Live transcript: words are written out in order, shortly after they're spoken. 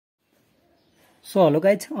So hello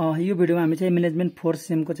guys, यो भिडियोमा हामी चाहिँ म्यानेजमेन्ट 4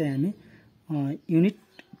 सेमको चाहिँ हामी युनिट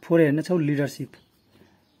 4 हेर्नेछौँ। लिडरशिप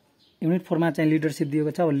युनिट 4 मा चाहिँ लिडरशिप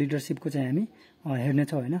दिएको छ। अब लिडरशिपको चाहिँ हामी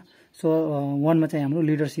हेर्नेछौँ हैन। सो 1 मा चाहिँ हाम्रो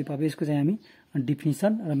लिडरशिप, अब यसको चाहिँ हामी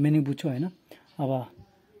डिफिनिसन र मिनिङ बुझ्छौँ हैन। अब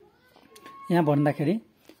यहाँ भन्दाखेरि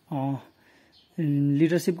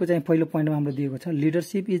लिडरशिपको चाहिँ पहिलो पोइन्टमा हाम्रो दिएको छ,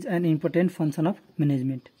 leadership is an important function of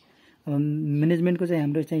management. अब म्यानेजमेन्टको चाहिँ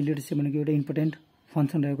हाम्रो चाहिँ लिडरशिप भनेको एउटा इम्पोर्टेन्ट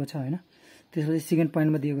फंक्सन रहेको छ हैन। त्यसपछि सेकेन्ड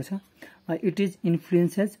पोइन्टमा दिएको छ, it is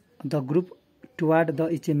influences the group toward the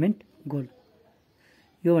achievement goal.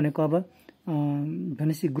 यो भनेको अब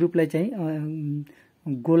भनेपछि ग्रुपलाई चाहिँ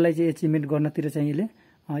गोललाई चाहिँ अचिभमेन्ट गर्नतिर चाहिँ यसले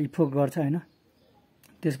इफोर्ट गर्छ हैन।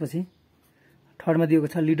 त्यसपछि थर्डमा दिएको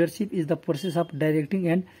छ, leadership is the process of directing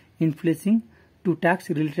and influencing to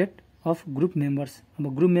task related of group members.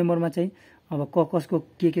 अब ग्रुप मेम्बरमा चाहिँ अब कसको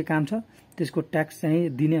के काम छ त्यसको टास्क चाहिँ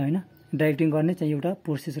दिने हैन, डाइरेक्टिङ गर्ने चाहिँ एउटा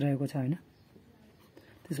प्रोसेस रहेको छ हैन।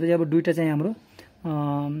 त्यसपछि अब दुईटा चाहिँ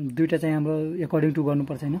हाम्रो एकर्डिङ टु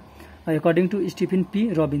गर्नुपर्छ हैन। According to Stephen P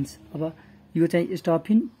Robbins, अब यो चाहिँ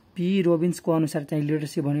स्टिफन पी रोबिन्सको अनुसार चाहिँ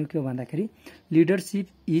लिडरशिप भनेको के हो भन्दाखेरि, leadership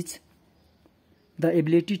is the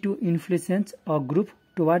ability to influence a group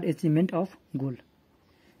toward achievement of goal.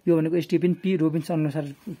 यो भनेको स्टिफन पी रोबिन्स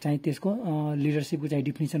अनुसार चाहिँ त्यसको लिडरशिपको चाहिँ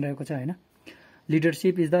डिफिनिसन रहेको छ हैन।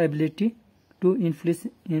 Leadership is the ability to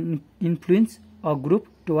influence a group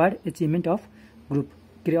toward achievement of group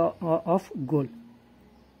of goal.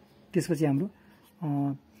 त्यसपछि हाम्रो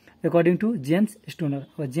according to James stoner,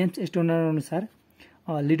 James stoner अनुसार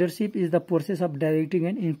leadership is the process of directing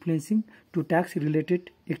and influencing to task related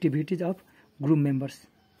activities of group members.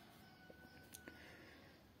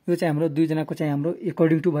 यो चाहिँ हाम्रो दुईजनाको चाहिँ हाम्रो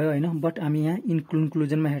according to भयो हैन, बट हामी यहाँ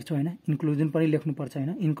इन्क्लुजनमा हेर्छौँ हैन। इन्क्लुजन पनि लेख्नुपर्छ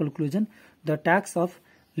हैन। In conclusion the task of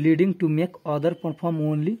leading to make other perform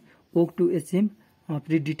only work to achieve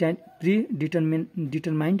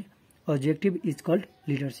predetermined objective is called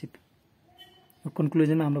leadership।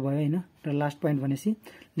 conclusion में हाम्रो भयो हैन। र last point भनेसी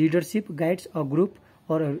leadership guides a group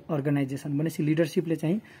or organization। भनेसी leadershipले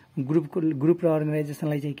चाहिँ ग्रुप र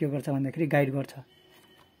अर्गनाइजेसनलाई चाहिँ के गर्छ भन्दाखेरि गाइड गर्छ,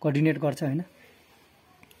 कोअर्डिनेट गर्छ हैन।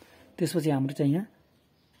 त्यसपछि हाम्रो चाहिँ यहाँ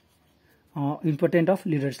इम्पोर्टेन्ट अफ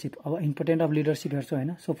लिडरशिप, अब इम्पोर्टेन्ट अफ लिडरशिप हेर्छौँ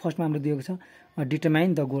हैन। सो फर्स्टमा हाम्रो दिएको छ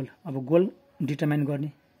डिटरमाइन द गोल, अब गोल डिटरमाइन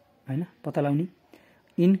गर्ने हैन, पत्ता लगाउने।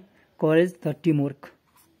 Encourage the teamwork,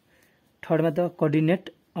 थर्डमा the coordinate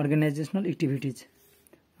organisational activities.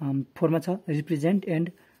 फोरमा छ रिप्रेजेन्ट एन्ड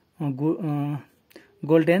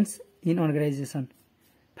गोल्डेन्स इन अर्गनाइजेसन।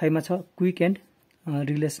 फाइभमा छ क्विक एन्ड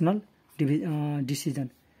रिलेसनल डिसिजन।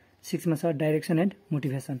 सिक्समा छ डाइरेक्सन एन्ड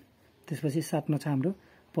मोटिभेसन। त्यसपछि सातमा छ हाम्रो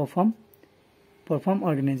परफर्म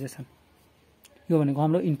अर्गनाइजेसन। यो भनेको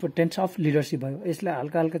हाम्रो इम्पोर्टेन्स अफ लिडरशिप भयो। यसलाई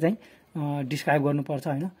हल्का हल्का चाहिँ डिस्क्राइब गर्नुपर्छ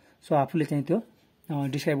हैन। सो आफूले चाहिँ त्यो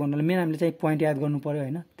डिस्क्राइब गर्नुलाई मेन हामीले चाहिँ पोइन्ट याद गर्नु पर्यो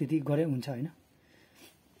हैन, त्यति गरे हुन्छ हैन।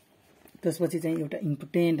 त्यसपछि चाहिँ एउटा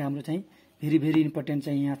इम्पोर्टेन्ट हाम्रो चाहिँ भेरी इम्पोर्टेन्ट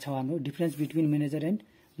चाहिँ यहाँ छ हाम्रो difference between manager and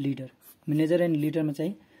leader. Manager and लिडरमा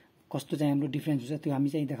चाहिँ कस्तो चाहिँ हाम्रो डिफरेन्स हुन्छ त्यो हामी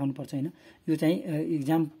चाहिँ देखाउनु पर्छ हैन। यो चाहिँ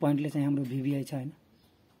एक्जाम पोइन्टले चाहिँ हाम्रो भिभिआई छ हैन।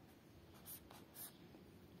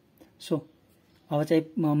 सो अब चाहिँ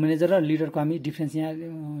म्यानेजर र लिडरको हामी डिफरेन्स यहाँ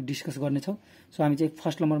डिस्कस गर्नेछौँ। सो हामी चाहिँ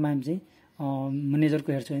फर्स्ट नम्बरमा हामी चाहिँ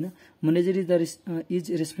म्यानेजरको हेर्छौँ हैन। Manager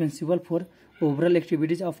is responsible for overall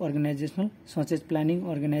activities of organisational such as planning,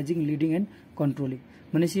 organising, leading and controlling.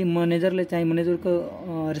 भनेपछि म्यानेजरले चाहिँ म्यानेजरको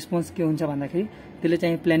रेस्पोन्स के हुन्छ भन्दाखेरि त्यसले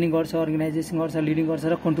चाहिँ प्लानिङ गर्छ, अर्गनाइजेसन गर्छ, लिडिङ गर्छ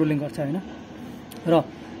र कन्ट्रोलिङ गर्छ हैन। र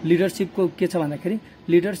लिडरशिपको के छ भन्दाखेरि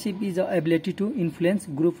leadership is a ability to influence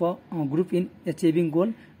group in achieving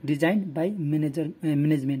goal design by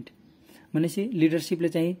management. भनेपछि लिडरशिपले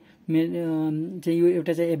चाहिँ यो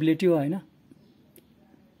एउटा चाहिँ एबिलिटी हो हैन,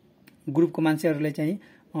 ग्रुपको मान्छेहरूलाई चाहिँ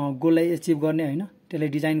गोललाई एचिभ गर्ने हैन, त्यसलाई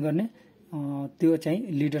डिजाइन गर्ने, त्यो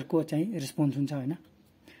चाहिँ लिडरको चाहिँ रेस्पोन्स हुन्छ हैन।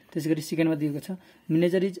 त्यसैगरी सेकेन्डमा दिएको छ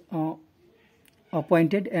manager is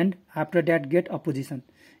appointed and after that get a position.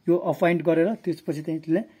 यो अपोइन्ट गरेर त्यसपछि चाहिँ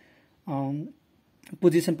त्यसले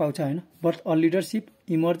पोजिसन पाउँछ हैन। But a leadership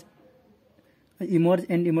emerge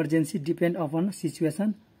and emergency depend upon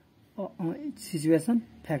situation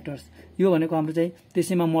factors. यो भनेको हाम्रो चाहिँ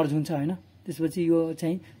त्यसैमा मर्ज हुन्छ हैन। त्यसपछि यो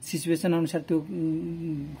चाहिँ सिचुएसन अनुसार त्यो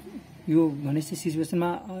यो भनेपछि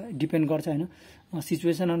सिचुएसनमा डिपेन्ड गर्छ हैन।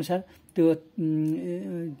 सिचुएसन अनुसार त्यो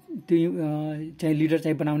चाहिँ लिडर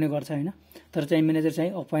चाहिँ बनाउने गर्छ हैन। तर चाहिँ म्यानेजर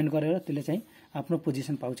चाहिँ अपोइन्ट गरेर त्यसले चाहिँ आफ्नो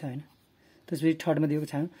पोजिसन पाउँछ हैन। त्यसपछि थर्डमा दिएको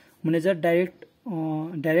छ manager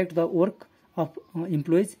direct the work of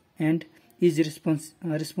employees and is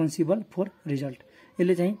responsible for result.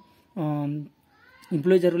 यसले चाहिँ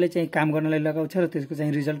इम्प्लोइजहरूले चाहिँ काम गर्नलाई लगाउँछ र त्यसको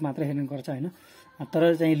चाहिँ रिजल्ट मात्र हेर्ने गर्छ हैन।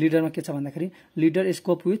 तर चाहिँ लिडरमा के छ भन्दाखेरि लिडर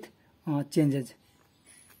स्कोप विथ चेन्जेस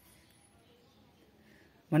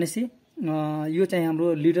भनेपछि यो चाहिँ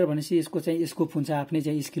हाम्रो लिडर भनेपछि यसको चाहिँ स्कोप हुन्छ, आफ्नै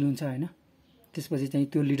चाहिँ स्किल हुन्छ हैन। त्यसपछि चाहिँ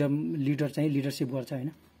त्यो लिडर चाहिँ लिडरशिप गर्छ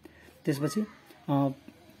हैन। त्यसपछि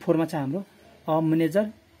 4 मा छ हाम्रो a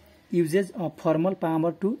manager usages a formal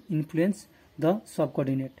power to influence the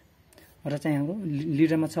सबकोर्डिनेट र चाहिँ हाम्रो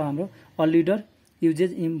लिडरमा छ हाम्रो अ लिडर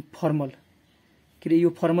युजेज इन्फर्मल, के यो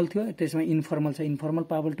फर्मल थियो त्यसमा इन्फर्मल छ, informal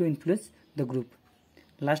power to influence the group.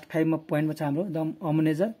 Last 5 मा पोइन्टमा छ हाम्रो the a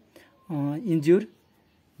manager ensure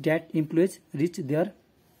that employees rich there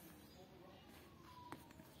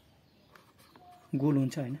goal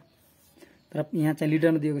हुन्छ हैन। तर यहाँ चाहिँ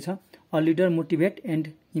लिडरमा दिएको छ a leader motivate and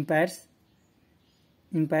इम्पायर्स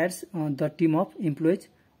the team of employees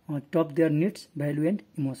top there needs value and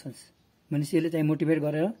emotions. भनेपछि यसले चाहिँ मोटिभेट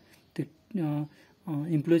गरेर त्यो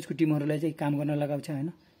इम्प्लोइजको टिमहरूलाई चाहिँ काम गर्न लगाउँछ हैन।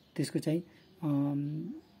 त्यसको चाहिँ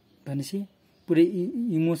भनेपछि पुरै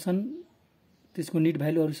इमोसन त्यसको निड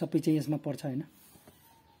भ्यालुहरू सबै चाहिँ यसमा पर्छ हैन।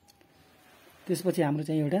 त्यसपछि हाम्रो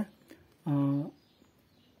चाहिँ एउटा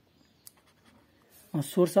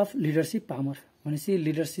सोर्स अफ लिडरशिप पावर भनेपछि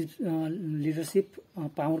लिडरशिप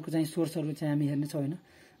पावरको चाहिँ सोर्सहरू चाहिँ हामी हेर्ने छौँ हैन।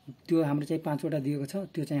 त्यो हाम्रो चाहिँ 5 वटा दिएको छ,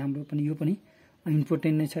 त्यो चाहिँ हाम्रो पनि यो पनि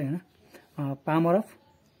इम्पोर्टेन्ट नै छ हैन। पावर अफ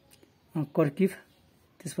कर्किभ,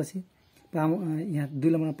 त्यसपछि यहाँ 2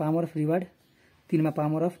 नम्बरमा पावर अफ रिवार्ड, 3 मा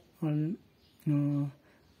पावर अफ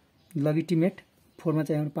लगिटिमेट, 4 मा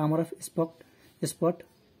चाहिँ हाम्रो पावर अफ स्पट,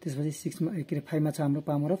 त्यसपछि 6 मा 5 मा छ हाम्रो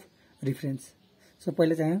पावर अफ रिफरेन्स। सो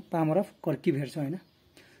पहिले चाहिँ पावर अफ कर्किभ हेर्छौँ हैन।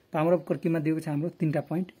 पावर अफ कर्किभमा दिएको छ हाम्रो 3टा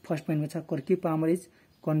पोइन्ट। फर्स्ट पोइन्टमा छ कर्किभ power is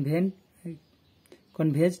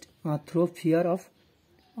कन्भेज्ड through fear of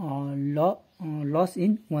loss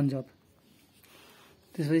in one जब।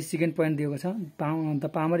 त्यसपछि सेकेन्ड पोइन्ट दिएको छ the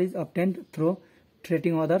power is obtained through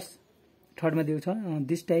थ्रेटिङ others. थर्डमा दिएको छ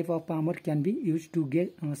this type of power can be use to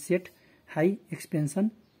get set high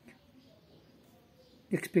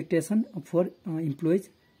expectation for employees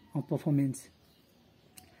performance.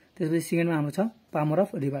 त्यसपछि सेकेन्डमा हाम्रो छ power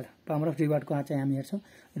of reward. Power of रिवार्डको चाहिँ हामी हेर्छौँ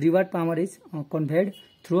reward power is कन्भेड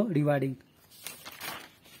through rewarding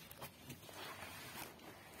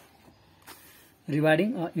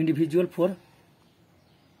individual for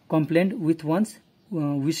complaint with once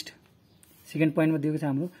Bisht. Second पोइन्टमा दिएको छ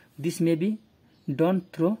हाम्रो this may be done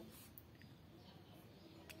through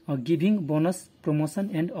giving bonus promotion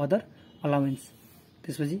and other allowance.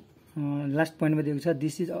 त्यसपछि लास्ट पोइन्टमा दिएको छ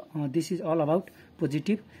this is all about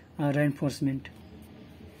positive reinforcement.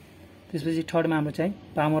 त्यसपछि थर्डमा हाम्रो चाहिँ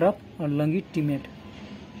power of लेगिटिमेट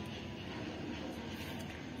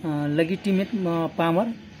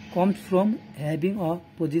power comes from having a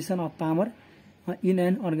position of power in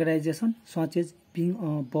an organization such as being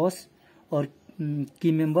a boss or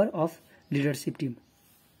key member of leadership team.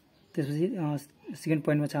 त्यसपछि second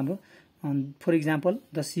पोइन्टमा छ हाम्रो for example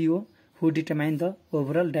the CEO who determine the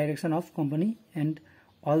overall direction of company and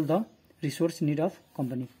all the resource need of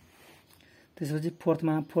company. त्यसपछि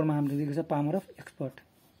फोरमा हाम्रो दिएको छ power of expert.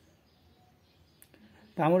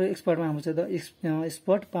 Power of एक्सपर्टमा हाम्रो चाहिँ the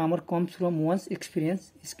expert power comes from once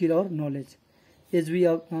experience skill और knowledge as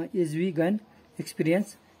we gain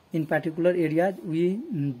experience in particular areas we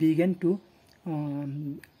began to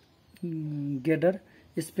gather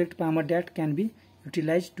expect power that can be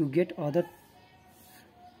utilise to get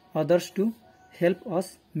others to help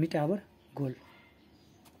us meet our goal.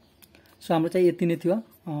 So हाम्रो चाहिँ यति नै थियो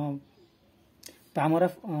power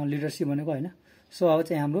of leadership भनेको हैन। So अब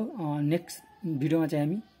चाहिँ हाम्रो नेक्स्ट भिडियोमा चाहिँ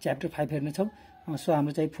हामी च्याप्टर 5 हेर्नेछौँ। सो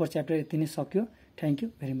हाम्रो चाहिँ 4 च्याप्टर यति नै सक्यो। Thank you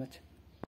very much.